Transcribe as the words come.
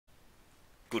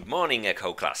Good morning,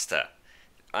 Echo Cluster.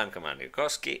 I'm Commander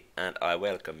Koski, and I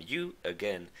welcome you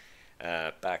again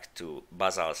back to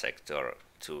Basal Sector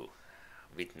to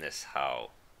witness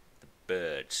how the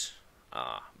birds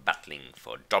are battling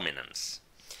for dominance.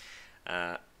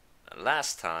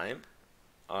 Last time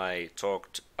I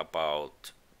talked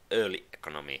about early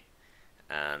economy,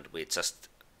 and we just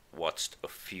watched a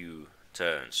few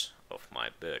turns of my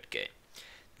bird game.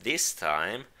 This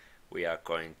time we are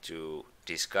going to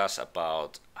discuss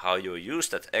about how you use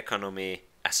that economy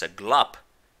as a glove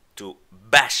to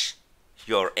bash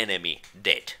your enemy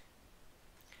dead.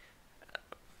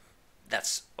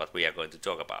 That's what we are going to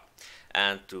talk about.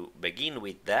 And to begin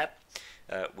with that,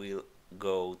 we'll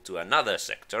go to another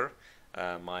sector,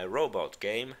 my robot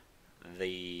game,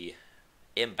 the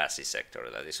embassy sector,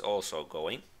 that is also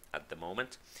going at the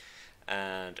moment.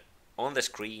 And on the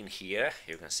screen here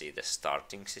you can see the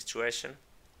starting situation.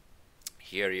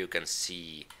 Here you can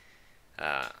see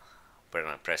when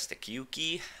I press the Q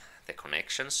key, the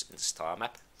connections in the star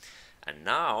map. And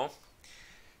now,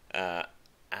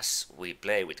 as we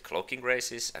play with cloaking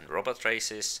races and robot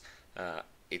races,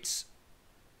 it's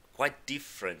quite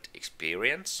different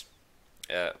experience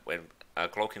when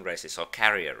cloaking races or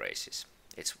carrier races.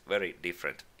 It's very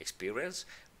different experience,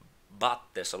 but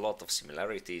there's a lot of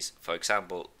similarities. For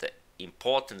example, the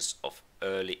importance of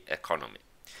early economy.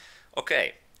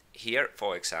 Okay. Here,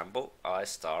 for example, I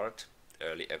start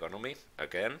early economy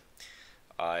again.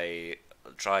 I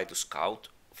try to scout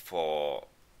for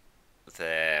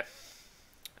the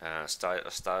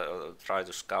try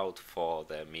to scout for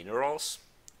the minerals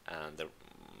and the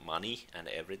money and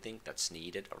everything that's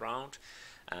needed around,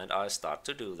 and I start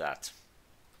to do that.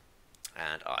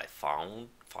 And I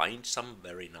find some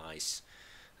very nice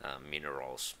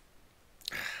minerals,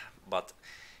 but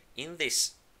in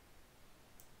this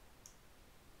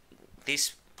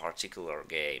particular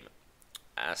game,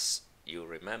 as you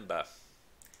remember,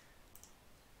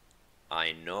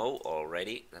 I know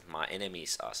already that my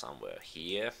enemies are somewhere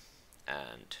here,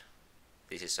 and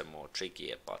this is a more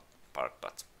trickier part,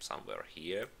 but somewhere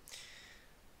here.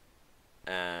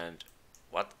 And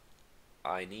what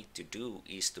I need to do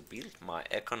is to build my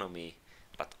economy,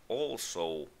 but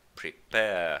also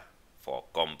prepare for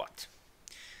combat.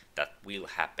 That will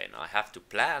happen. I have to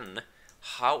plan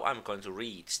how I'm going to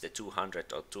reach the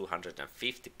 200 or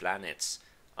 250 planets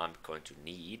I'm going to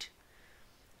need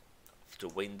to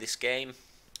win this game.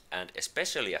 And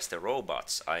especially as the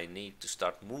robots, I need to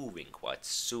start moving quite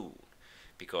soon,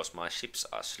 because my ships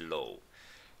are slow.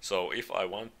 So if I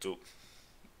want to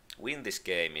win this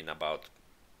game in about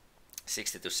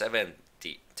 60 to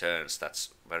 70 turns, that's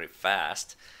very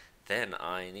fast, then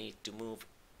I need to move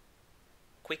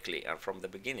quickly and from the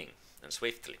beginning and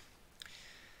swiftly.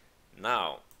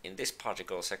 Now, in this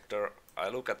particle sector, I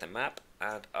look at the map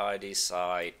and I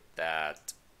decide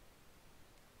that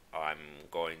I'm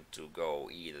going to go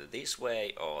either this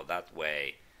way or that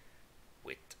way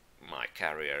with my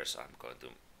carriers.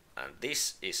 And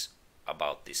this is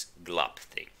about this glove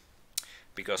thing.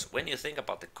 Because when you think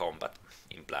about the combat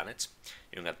in planets,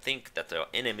 you can think that the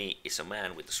enemy is a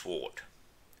man with a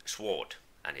sword,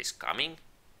 and he's coming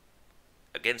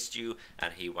against you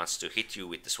and he wants to hit you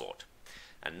with the sword.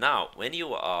 And now, when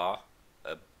you are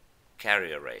a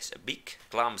carrier race, a big,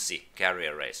 clumsy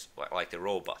carrier race, like the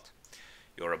robot,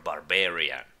 you're a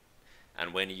barbarian.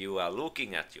 And when you are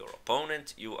looking at your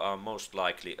opponent, you are most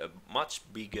likely a much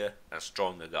bigger and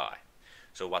stronger guy.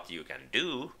 So what you can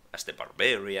do as the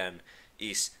barbarian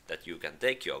is that you can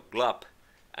take your club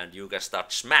and you can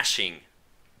start smashing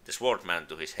the swordman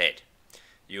to his head.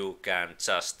 You can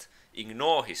just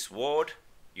ignore his sword,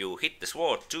 you hit the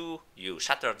sword too, you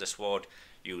shatter the sword,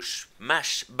 you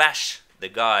bash the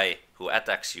guy who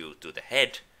attacks you to the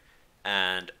head,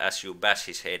 and as you bash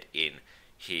his head in,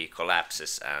 he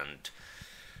collapses and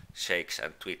shakes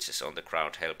and twitches on the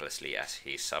ground helplessly as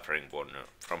he's suffering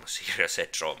from serious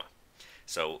head trauma.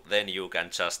 So then you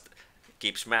can just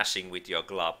keep smashing with your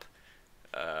club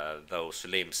those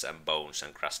limbs and bones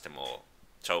and crush them all.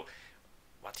 So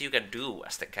what you can do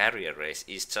as the carrier race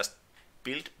is just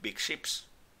build big ships,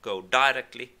 go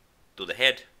directly to the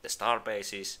head, the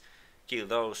starbases, kill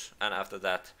those, and after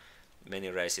that many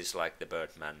races like the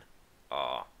Birdman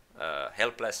are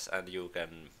helpless and you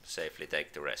can safely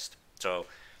take the rest. So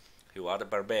you are the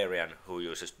barbarian who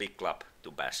uses big club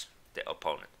to bash the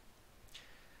opponent.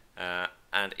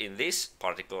 And in this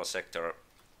particular sector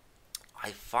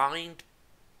I find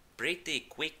pretty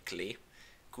quickly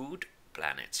good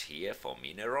planets here for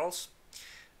minerals,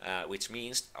 which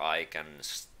means I can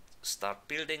start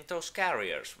building those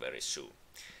carriers very soon.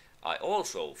 I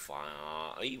also find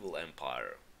Evil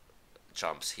Empire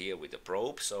jumps here with a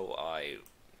probe, so I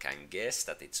can guess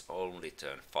that it's only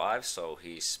turn 5, so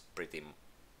he's pretty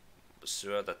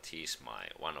sure that he's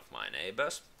one of my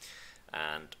neighbors.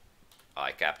 And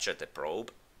I capture the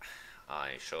probe.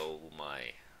 I show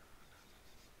my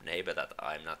neighbor that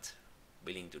I'm not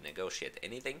willing to negotiate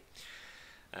anything.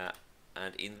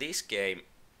 And in this game,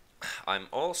 I'm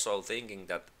also thinking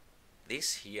that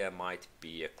this here might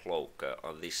be a cloaker,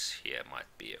 or this here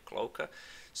might be a cloaker.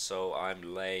 So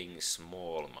I'm laying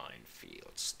small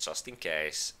minefields, just in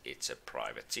case it's a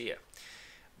privateer.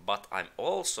 But I'm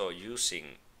also using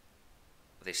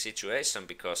this situation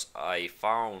because I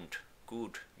found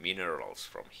good minerals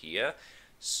from here.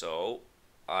 So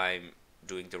I'm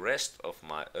doing the rest of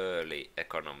my early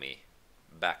economy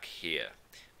back here.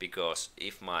 Because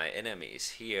if my enemy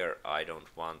is here, I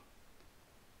don't want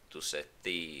to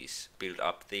build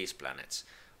up these planets,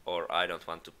 or I don't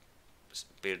want to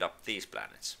build up these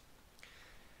planets.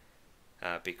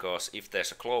 Because if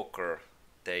there's a cloaker,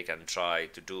 they can try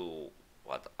to do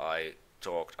what I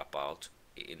talked about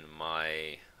in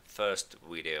my first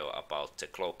video about the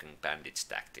cloaking bandits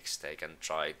tactics. They can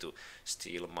try to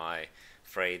steal my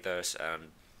freighters and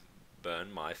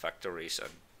burn my factories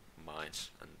and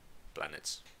mines and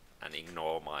planets and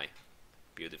ignore my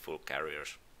beautiful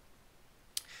carriers.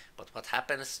 But what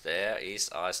happens there is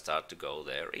I start to go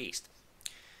there east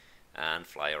and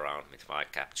fly around with my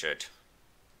captured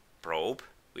probe,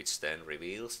 which then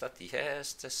reveals that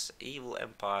yes, this evil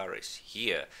empire is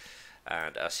here.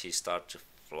 And as he starts to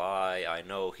fly, I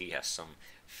know he has some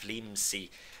flimsy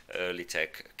early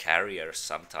tech carriers.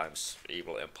 Sometimes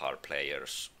evil empire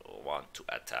players want to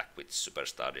attack with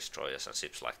superstar destroyers and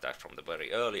ships like that from the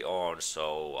very early on,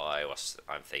 so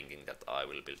I'm thinking that I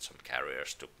will build some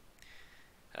carriers to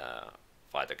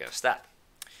fight against that.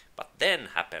 But then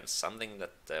happens something,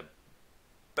 that the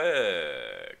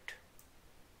bird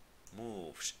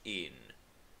moves in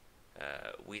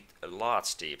with a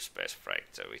large deep space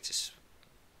freighter, which is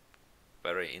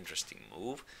very interesting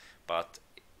move. But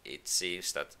it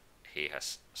seems that he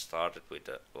has started with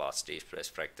a large deep space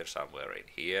freighter somewhere in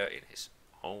here in his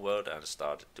homeworld and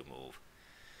started to move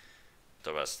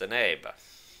towards the neighbor.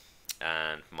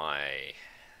 And my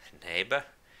neighbor,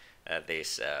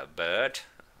 this bird,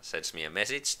 sends me a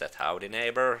message that howdy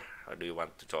neighbor, do you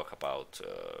want to talk about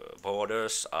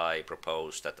borders? I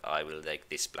propose that I will take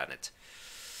this planet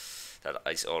that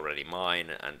is already mine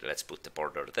and let's put the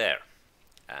border there.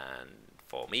 And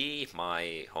for me,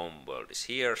 my home world is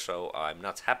here, so I'm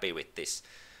not happy with this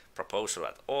proposal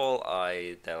at all.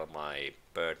 I tell my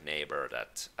bird neighbor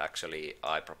that actually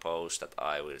I propose that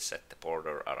I will set the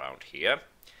border around here,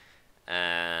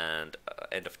 and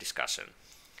end of discussion.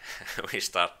 We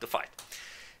start to fight.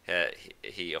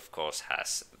 He of course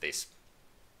has this,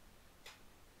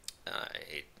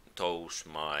 he tows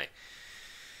my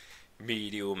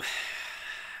medium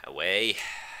away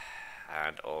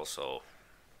and also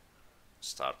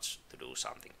starts to do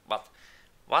something. But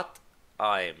what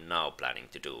I'm now planning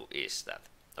to do is that,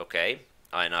 okay,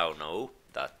 I now know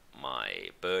that my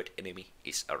bird enemy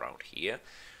is around here,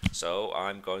 so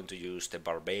I'm going to use the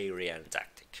barbarian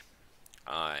tactic.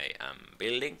 I am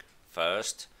building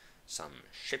first some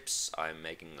ships. I'm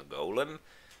making a golem,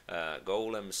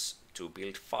 golems to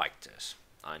build fighters.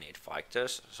 I need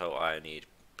fighters, so I need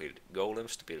build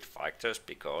golems to build fighters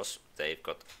because they've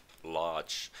got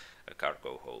large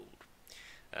cargo hold.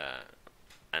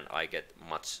 And I get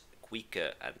much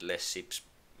quicker and less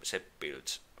ship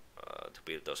builds to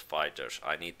build those fighters.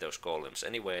 I need those golems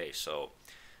anyway, so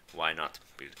why not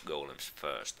build golems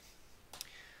first?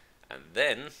 And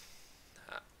then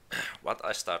what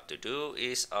I start to do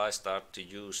is I start to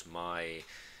use my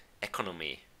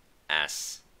economy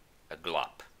as a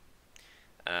glove.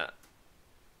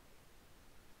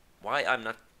 Why I'm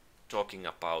not talking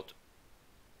about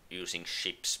using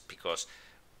ships? Because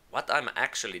what I'm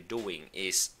actually doing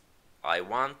is I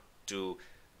want to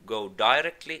go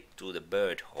directly to the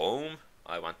bird home.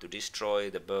 I want to destroy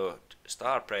the bird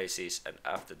starbases, and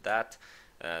after that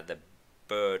the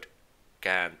bird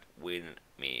can't win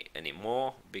me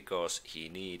anymore because he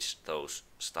needs those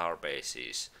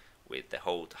starbases with the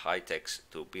whole high-techs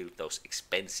to build those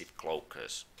expensive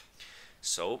cloakers.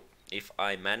 So if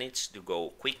I manage to go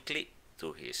quickly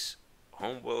to his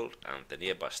homeworld and the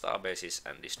nearby starbases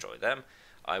and destroy them,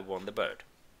 I won the bird.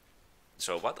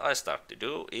 So what I start to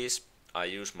do is I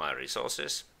use my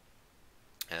resources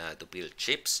to build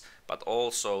ships, but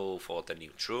also for the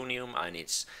neutronium I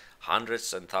need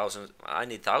hundreds and thousands, I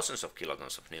need thousands of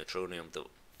kilotons of neutronium to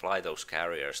fly those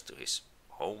carriers to his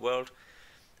homeworld.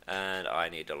 And I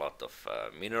need a lot of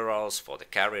minerals for the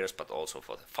carriers, but also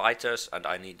for the fighters, and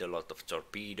I need a lot of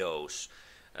torpedoes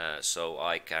so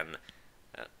I can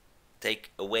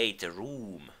take away the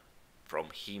room from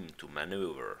him to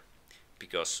maneuver.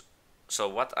 Because so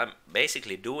what I'm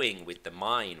basically doing with the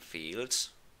minefields,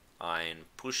 I'm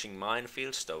pushing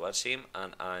minefields towards him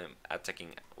and I'm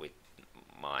attacking with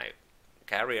my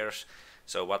carriers.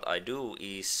 So what I do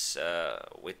is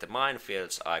with the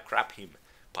minefields I grab him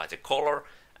by the collar,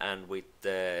 and with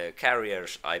the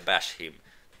carriers I bash him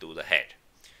to the head.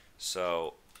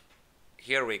 So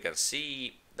here we can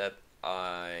see that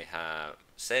I have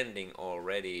sending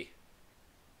already.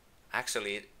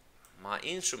 Actually, my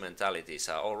instrumentalities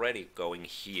are already going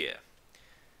here.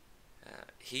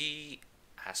 He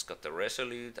has got the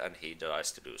resolute and he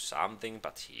tries to do something,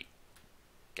 but he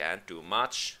can't do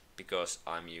much because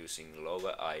I'm using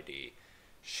lower ID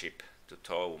ship to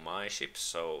tow my ship,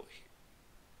 so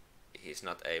he's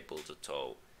not able to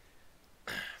tow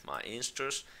my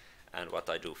Instrus. And what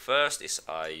I do first is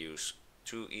I use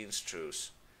 2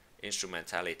 Instrus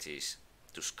instrumentalities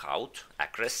to scout,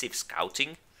 aggressive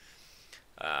scouting.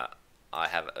 I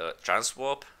have a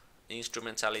transwarp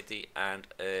instrumentality and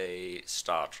a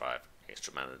star drive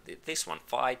instrumentality. This one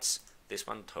fights, this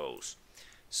one tows.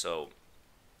 So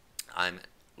I'm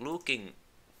looking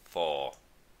for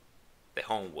the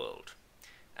homeworld,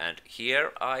 and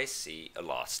here I see a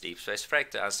large deep space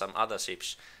freighter and some other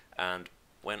ships, and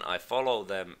when I follow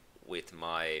them with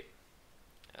my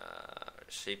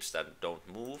ships that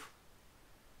don't move,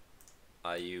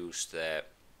 I use the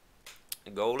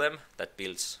Golem that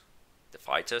builds the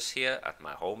fighters here at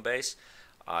my home base.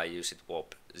 I use it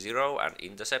warp 0 and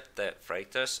intercept the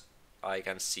freighters. I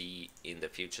can see in the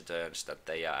future turns that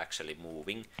they are actually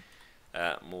moving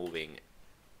to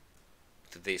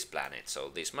this planet, so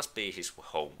this must be his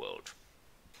homeworld.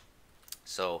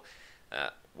 So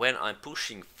when I'm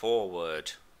pushing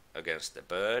forward against the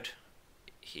bird,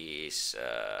 he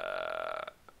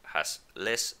has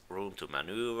less room to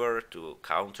maneuver to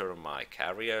counter my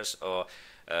carriers or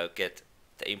get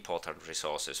the important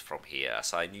resources from here.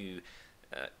 As I knew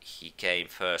he came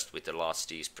first with the large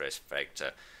deep-space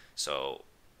freighter, so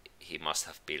he must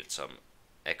have built some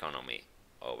economy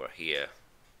over here.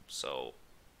 So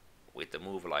with the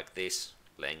move like this,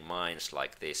 laying mines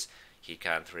like this, he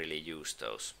can't really use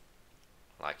those.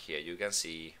 Like here you can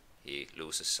see he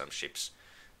loses some ships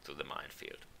to the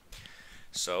minefield.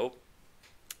 So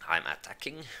I'm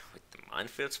attacking with the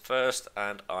minefields first,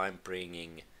 and I'm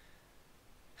bringing...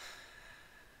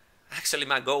 Actually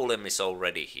my Golem is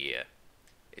already here.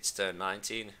 It's turn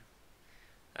 19.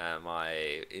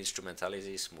 My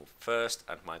instrumentalities move first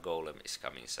and my Golem is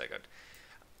coming second.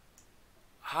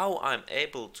 How I'm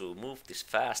able to move this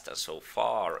fast and so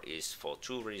far is for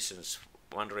 2 reasons.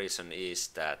 One reason is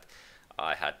that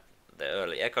I had the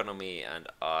early economy and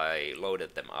I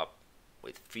loaded them up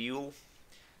with fuel.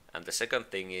 And the second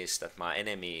thing is that my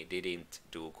enemy didn't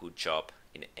do a good job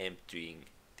in emptying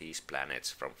these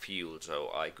planets from fuel, so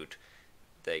I could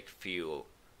take fuel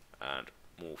and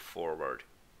move forward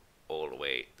all the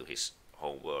way to his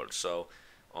homeworld. So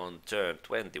on turn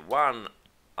 21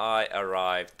 I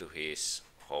arrived to his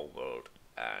homeworld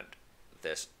and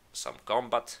there's some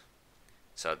combat.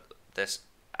 So there's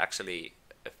actually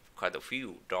quite a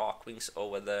few Darkwings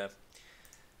over there,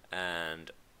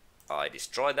 and I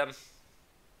destroy them.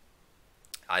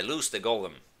 I lose the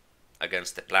Golem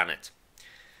against the planet,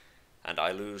 and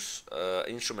I lose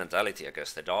instrumentality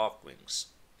against the Darkwings,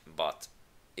 but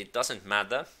it doesn't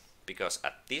matter because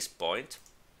at this point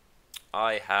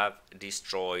I have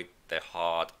destroyed the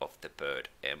heart of the bird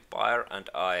empire and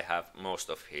I have most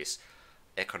of his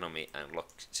economy and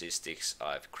logistics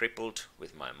I've crippled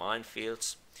with my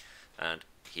minefields, and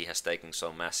he has taken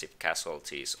so massive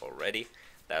casualties already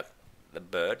that the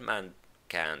birdman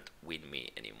can't win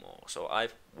me anymore. So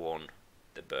I've won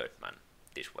the birdman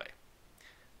this way.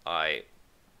 I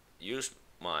use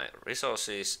my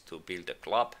resources to build a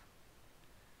club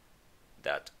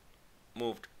that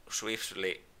moved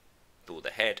swiftly to the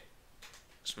head,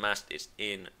 smashed it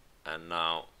in, and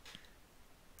now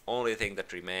only thing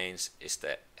that remains is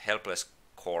the helpless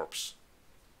corpse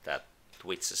that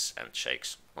twitches and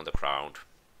shakes on the ground,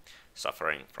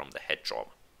 suffering from the head trauma.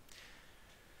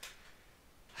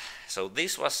 So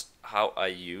this was how I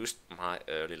used my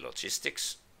early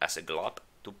logistics as a glove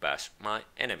to bash my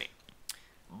enemy.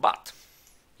 But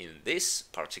in this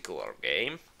particular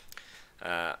game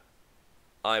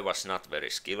I was not very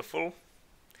skillful,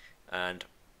 and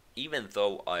even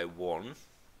though I won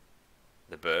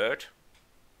the bird,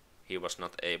 he was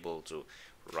not able to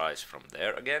rise from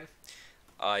there again.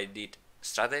 I did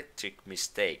strategic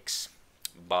mistakes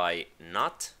by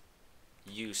not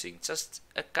using just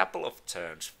a couple of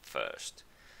turns first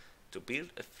to build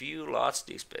a few large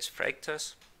deep space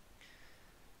freighters,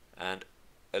 and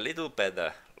a little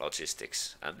better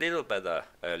logistics and little better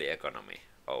early economy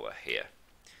over here,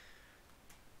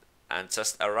 and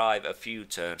just arrive a few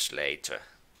turns later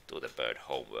to the bird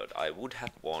homeworld, I would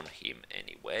have won him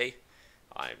anyway.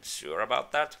 I'm sure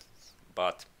about that,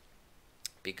 but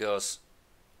because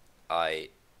I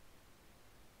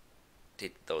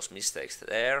did those mistakes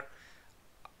there,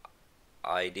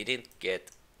 I didn't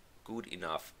get good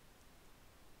enough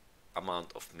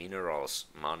amount of minerals,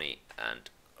 money and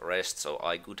rest, so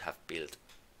I could have built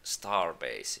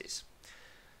starbases.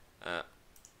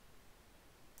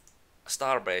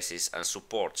 Starbases and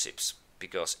support ships,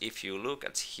 because if you look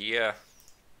at here,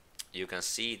 you can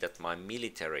see that my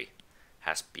military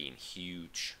has been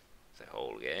huge the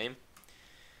whole game.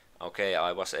 Okay,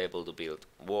 I was able to build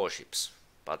warships,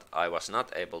 but I was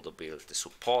not able to build the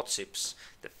support ships,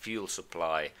 the fuel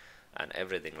supply and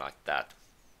everything like that,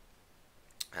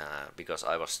 because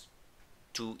I was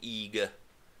too eager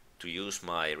to use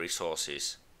my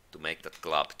resources to make that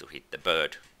club to hit the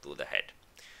bird to the head.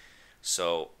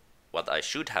 So what I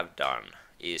should have done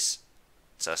is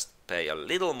just pay a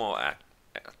little more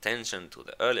attention to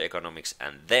the early economics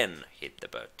and then hit the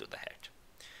bird to the head.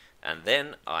 And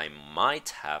then I might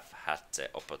have had the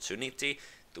opportunity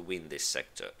to win this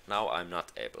sector. Now I'm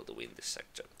not able to win this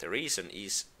sector. The reason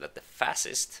is that the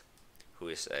fascist, who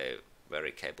is a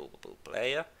very capable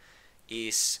player,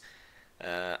 is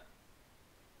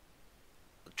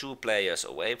 2 players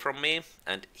away from me,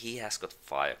 and he has got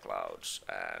fire clouds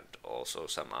and also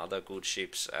some other good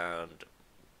ships, and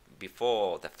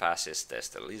before the fascist there's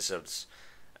the lizards,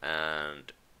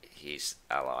 and he's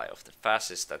ally of the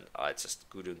fascist, and I just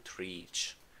couldn't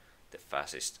reach the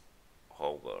fascist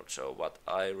homeworld. So what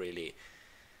I really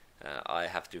I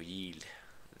have to yield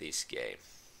this game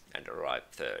and arrive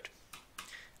third,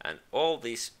 and all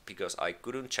this because I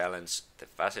couldn't challenge the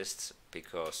fascists,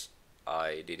 because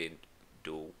I didn't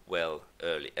do well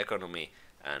early economy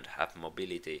and have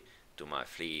mobility to my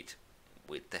fleet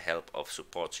with the help of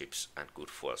support ships and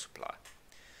good fuel supply.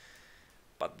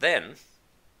 But then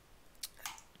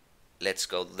let's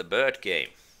go to the bird game.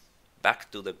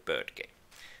 Back to the bird game.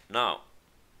 Now,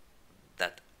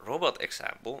 that robot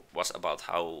example was about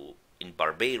how in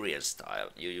barbarian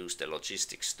style you use the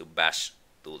logistics to bash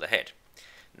to the head.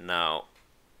 Now,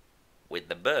 with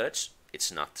the birds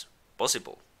it's not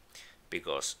possible,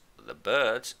 because the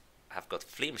birds have got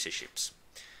flimsy ships,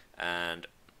 and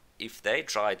if they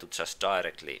try to just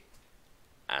directly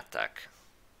attack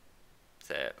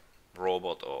the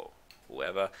robot or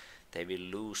whoever, they will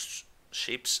lose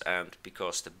ships, and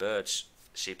because the birds'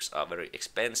 ships are very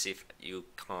expensive, you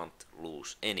can't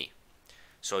lose any.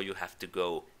 So you have to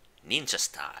go ninja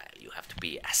style, you have to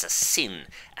be assassin,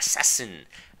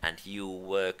 and you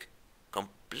work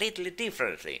completely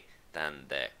differently than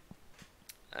the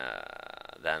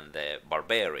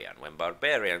barbarian. When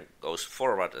barbarian goes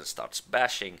forward and starts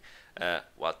bashing,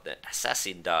 what the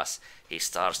assassin does, he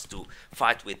starts to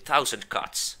fight with 1,000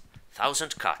 cuts,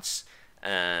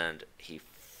 and he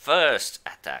first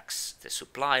attacks the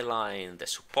supply line, the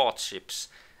support ships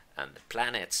and the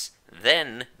planets,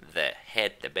 then the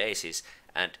head, the bases,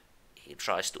 and he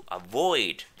tries to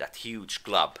avoid that huge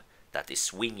club that is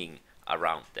swinging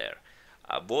around there.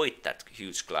 Avoid that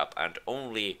huge club and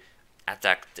only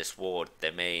attack the sword,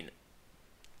 the main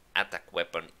attack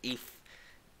weapon, if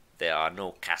there are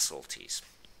no casualties.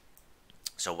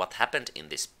 So what happened in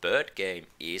this bird game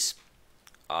is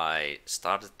I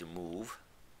started to move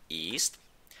east.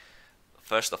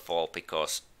 First of all,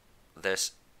 because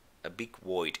there's a big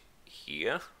void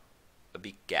here, a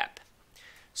big gap.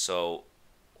 So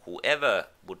whoever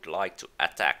would like to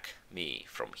attack me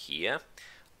from here,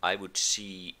 I would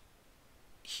see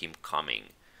him coming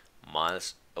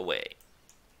miles away.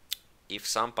 If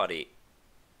somebody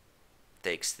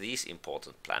takes these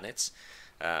important planets,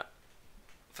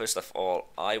 first of all,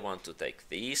 I want to take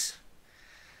these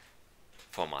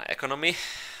for my economy.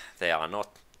 There are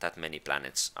not that many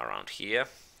planets around here,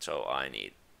 so I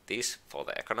need this for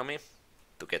the economy,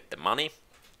 to get the money,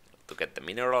 to get the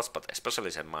minerals, but especially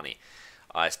the money.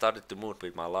 I started to move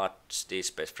with my large deep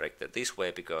space freighter this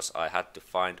way because I had to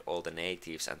find all the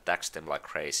natives and tax them like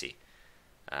crazy,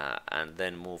 and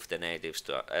then move the natives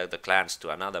to the clans to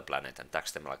another planet and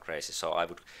tax them like crazy. So I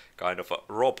would kind of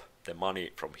rob the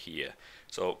money from here.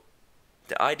 So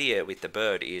the idea with the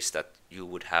bird is that you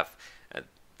would have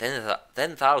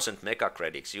 10,000 mega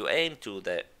credits. You aim to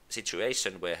the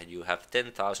situation where you have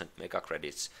 10,000 mega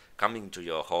credits coming to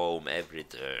your home every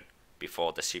turn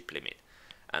before the ship limit.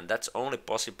 And that's only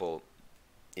possible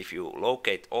if you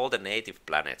locate all the native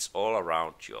planets all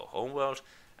around your homeworld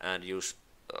and use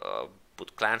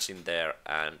put clans in there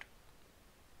and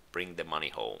bring the money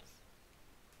home.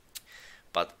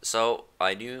 But so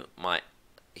I knew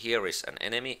here is an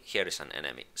enemy, here is an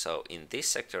enemy. So in this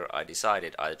sector I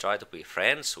decided I try to be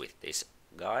friends with this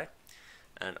guy,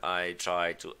 and I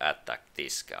try to attack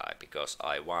this guy because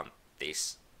I want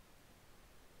this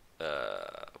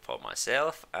for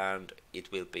myself, and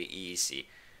it will be easy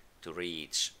to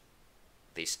reach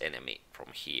this enemy from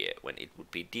here when it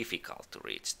would be difficult to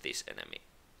reach this enemy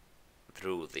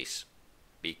through this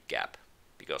big gap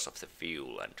because of the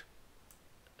fuel and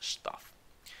stuff.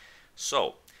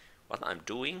 So what I'm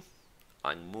doing,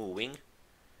 I'm moving.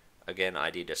 Again, I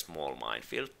did a small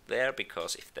minefield there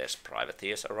because if there's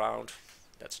privateers around,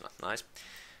 that's not nice.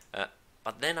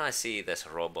 But then I see this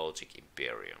robotic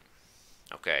Imperium.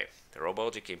 Okay, the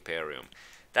robotic Imperium,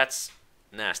 that's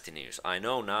nasty news. I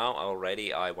know now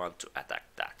already I want to attack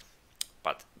that.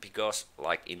 But because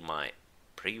like in my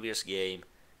previous game,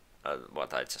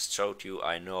 what I just showed you,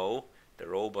 I know the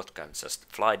robot can just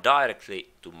fly directly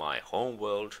to my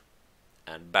homeworld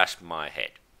and bash my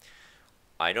head.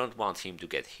 I don't want him to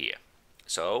get here.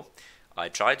 So I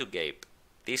try to keep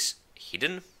this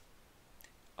hidden.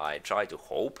 I try to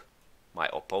hope my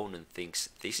opponent thinks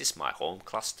this is my home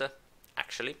cluster,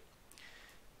 actually,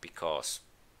 because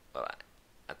well,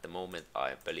 at the moment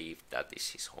I believe that is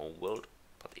his homeworld,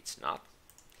 but it's not.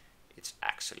 It's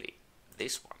actually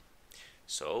this one.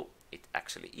 So it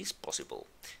actually is possible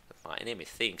that my enemy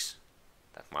thinks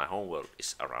that my homeworld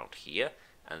is around here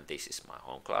and this is my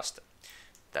home cluster.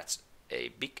 That's a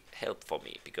big help for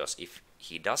me, because if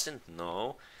he doesn't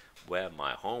know where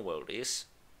my homeworld is,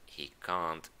 he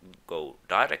can't go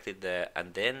directly there,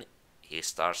 and then he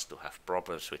starts to have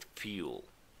problems with fuel.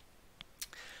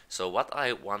 So what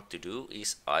I want to do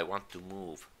is I want to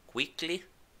move quickly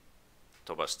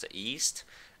towards the east,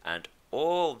 and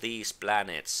all these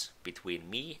planets between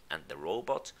me and the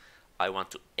robot I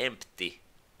want to empty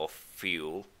of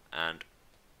fuel and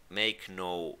make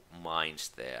no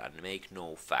mines there and make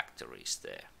no factories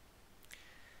there.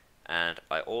 And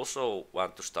I also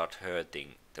want to start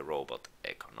hurting the robot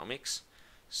economics.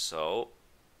 So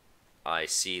I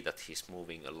see that he's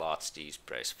moving a large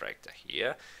starbase fractor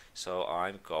here, so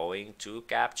I'm going to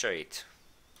capture it,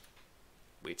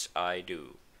 which I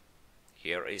do.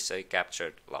 Here is a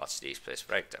captured large starbase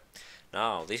fractor.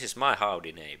 Now this is my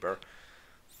howdy neighbor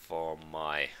for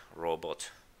my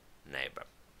robot neighbor.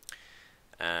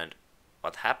 And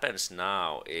what happens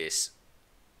now is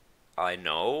I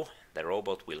know the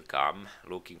robot will come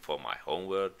looking for my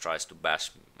homeworld, tries to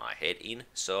bash my head in,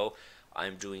 so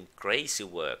I'm doing crazy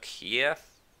work here.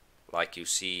 Like you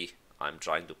see, I'm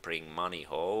trying to bring money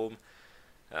home,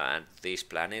 and these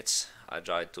planets I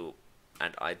try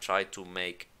to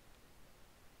make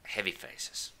heavy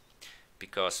faces,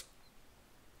 because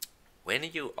when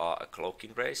you are a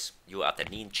cloaking race, you are the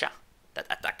ninja that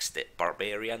attacks the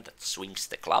barbarian that swings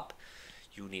the club.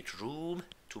 You need room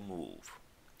to move.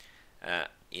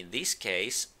 In this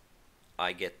case,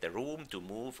 I get the room to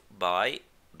move by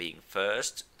being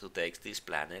first to take these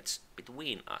planets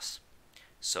between us.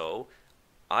 So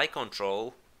I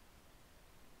control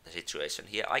the situation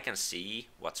here. I can see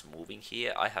what's moving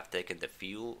here. I have taken the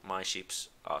fuel. My ships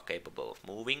are capable of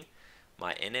moving.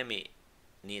 My enemy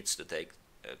needs to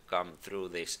come through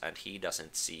this, and he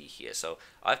doesn't see here. So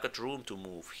I've got room to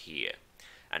move here.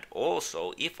 And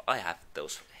also, if I have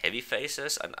those heavy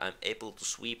phases and I'm able to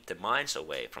sweep the mines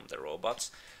away from the robots,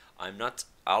 I'm not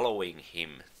allowing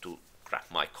him to grab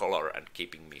my collar and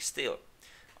keeping me still.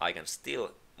 I can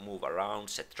still move around,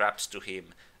 set traps to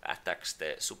him, attacks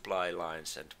the supply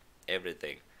lines and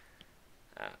everything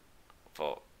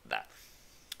for that.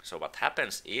 So what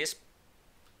happens is,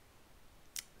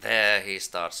 there he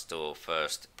starts to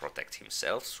first protect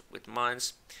himself with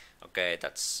mines. Okay,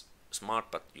 that's smart,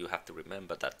 but you have to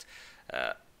remember that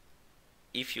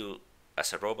if you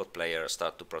as a robot player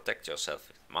start to protect yourself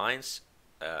with mines,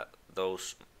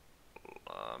 those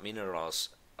minerals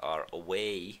are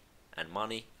away and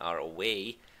money are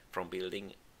away from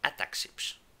building attack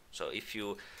ships. So if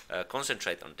you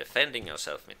concentrate on defending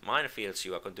yourself with minefields,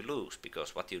 you are going to lose,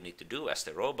 because what you need to do as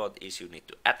the robot is you need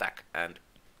to attack and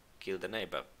kill the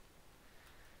neighbor.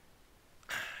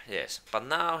 Yes, but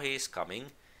now he's coming.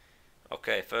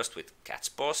 Okay, first with cat's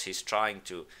paws, he's trying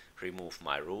to remove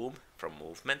my room from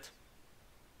movement.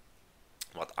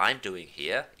 What I'm doing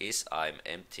here is I'm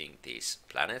emptying these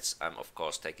planets. I'm of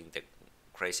course taking the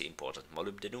crazy important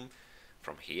molybdenum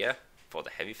from here for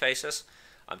the heavy phases.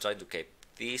 I'm trying to keep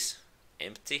these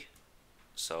empty,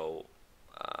 so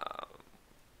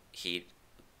he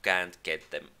can't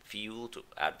get them fuel to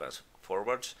advance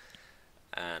forwards,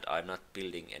 and I'm not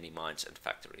building any mines and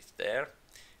factories there.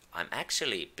 I'm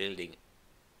actually building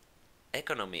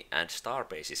economy and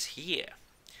starbases here.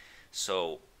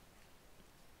 So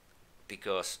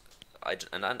because I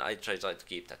try to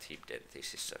keep that hidden.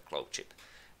 This is a cloak ship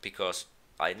because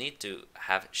I need to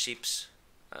have ships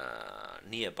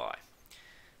nearby,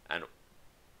 and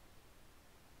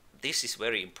this is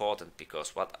very important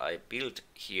because what I build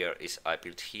here is I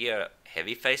built here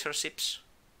heavy phaser ships,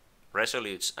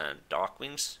 resolutes and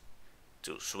darkwings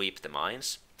to sweep the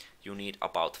mines. You need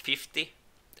about 50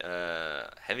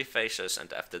 heavy phasers,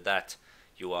 and after that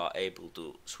you are able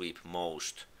to sweep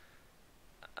most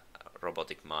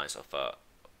robotic mines of a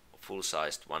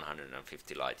full-sized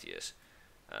 150 light years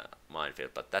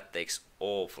minefield, but that takes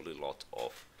awfully lot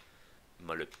of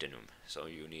molybdenum, so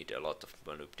you need a lot of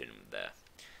molybdenum there.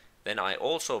 Then I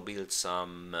also built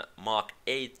some Mark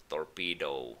 8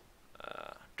 torpedo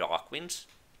Darkwings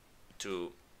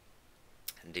to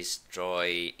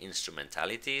destroy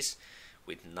instrumentalities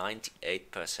with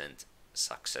 98%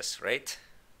 success rate.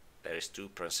 There is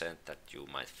 2% that you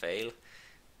might fail,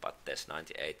 but there's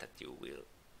 98 that you will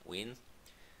win.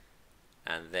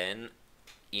 And then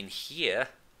in here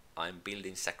I'm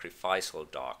building sacrificial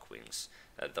Darkwings,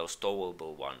 those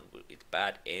towable one with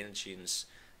bad engines.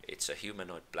 It's a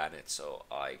humanoid planet, so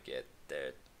I get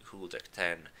the Hultech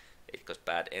 10. It got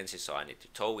bad engines, so I need to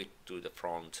tow it to the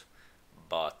front,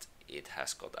 but it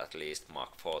has got at least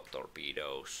Mark 4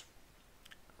 torpedoes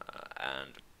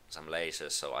and some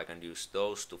lasers, so I can use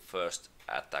those to first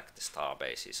attack the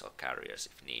starbases or carriers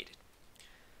if needed.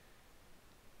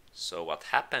 So what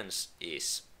happens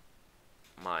is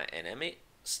my enemy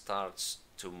starts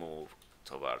to move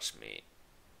towards me,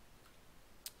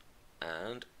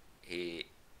 and he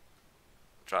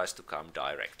tries to come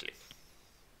directly,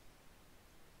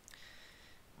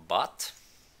 but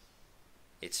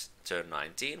it's turn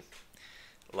 19.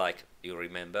 Like you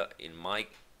remember in my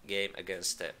game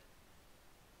against the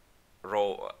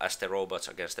robots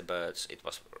against the birds, it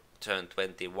was turn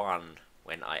 21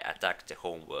 when I attacked the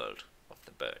homeworld of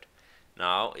the bird.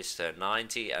 Now it's turn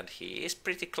 90 and he is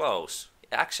pretty close.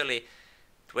 Actually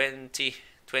 20,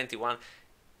 21,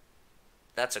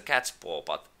 that's a cat's paw,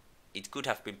 but it could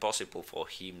have been possible for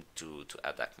him to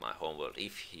attack my homeworld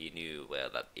if he knew where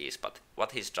that is. But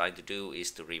what he's trying to do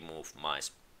is to remove my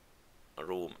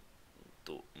room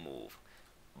to move.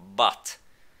 But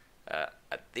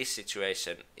at this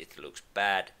situation it looks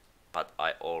bad, but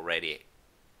I already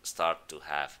start to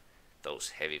have those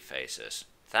heavy phasers.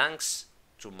 Thanks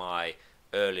to my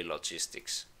early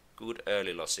logistics, good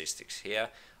early logistics here,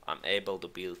 I'm able to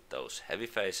build those heavy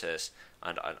phasers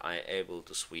and I'm able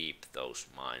to sweep those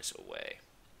mines away.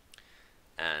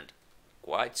 And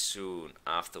quite soon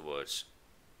afterwards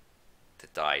the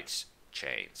tides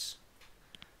change.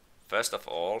 First of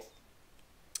all,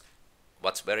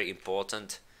 what's very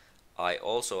important, I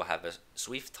also have a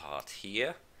swift heart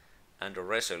here and a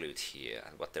resolute here,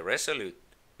 and what the resolute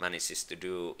manages to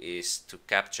do is to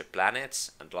capture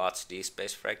planets and large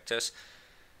D-space fractors,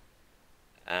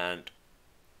 and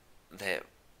the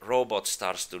robot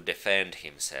starts to defend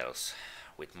himself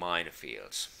with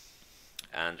minefields,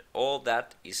 and all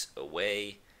that is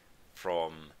away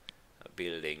from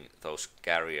building those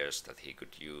carriers that he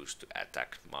could use to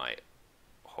attack my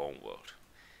homeworld.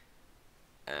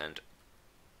 And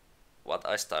what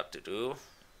I start to do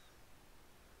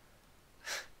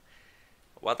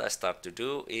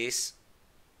is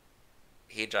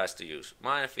he tries to use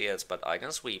minefields, but I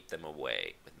can sweep them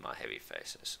away with my heavy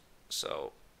phasers.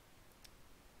 So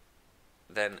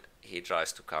then he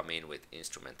tries to come in with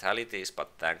instrumentalities,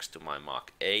 but thanks to my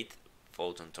Mark 8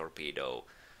 photon torpedo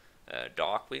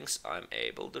Darkwings, I'm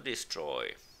able to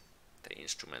destroy the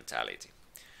instrumentality.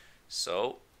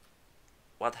 So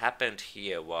what happened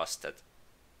here was that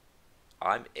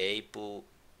I'm able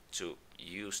to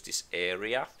use this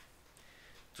area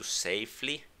to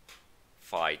safely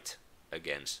fight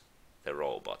against the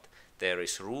robot. There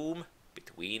is room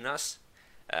between us.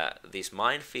 These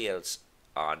minefields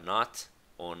are not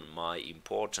on my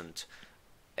important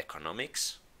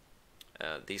economics.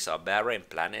 These are barren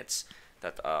planets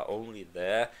that are only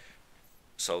there,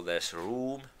 so there's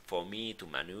room for me to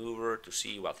maneuver, to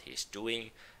see what he's doing,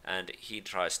 and he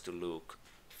tries to look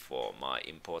for my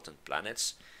important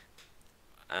planets.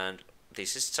 And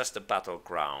this is just a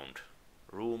battleground,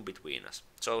 room between us.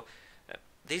 So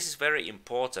this is very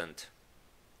important,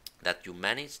 that you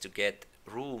manage to get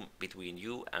room between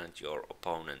you and your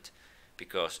opponent,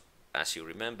 because as you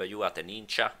remember, you are the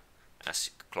ninja. As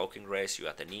cloaking race, you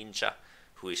are the ninja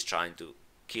who is trying to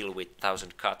kill with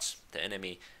 1,000 cuts the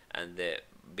enemy, and the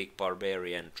big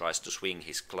barbarian tries to swing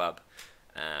his club,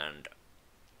 and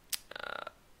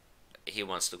he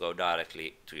wants to go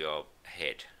directly to your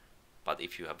head, but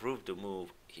if you have room to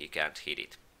move, he can't hit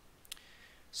it.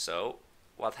 So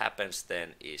what happens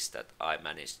then is that I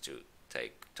manage to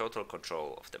take total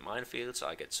control of the minefields.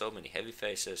 I get so many heavy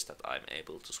phases that I'm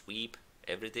able to sweep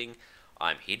everything.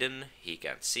 I'm hidden, he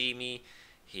can't see me,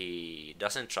 he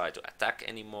doesn't try to attack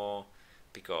anymore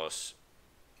because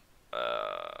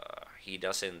he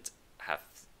doesn't have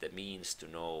the means to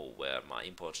know where my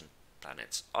important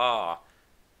planets are,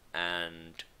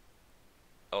 and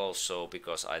also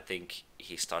because I think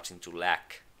he's starting to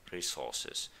lack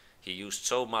resources. He used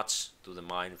so much to the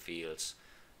minefields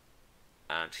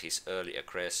and his early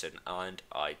aggression, and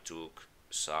I took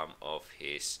some of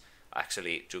his,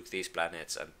 actually took these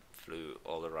planets and flew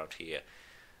all around here.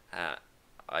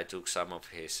 I took some of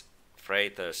his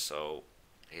freighters, so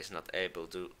he's not able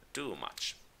to do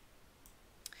much.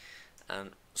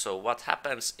 And so what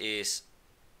happens is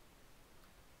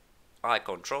I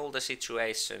control the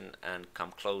situation and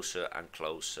come closer and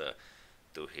closer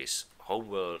to his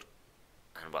homeworld,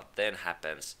 and what then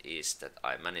happens is that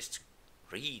I manage to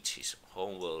reach his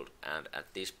homeworld, and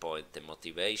at this point the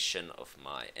motivation of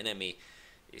my enemy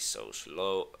is so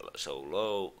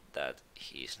low that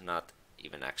he's not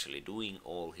even actually doing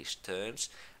all his turns,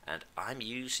 and I'm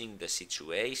using the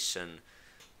situation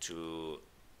to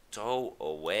tow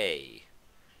away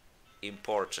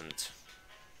important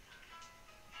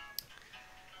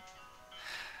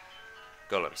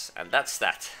golems. And that's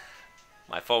that.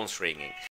 My phone's ringing.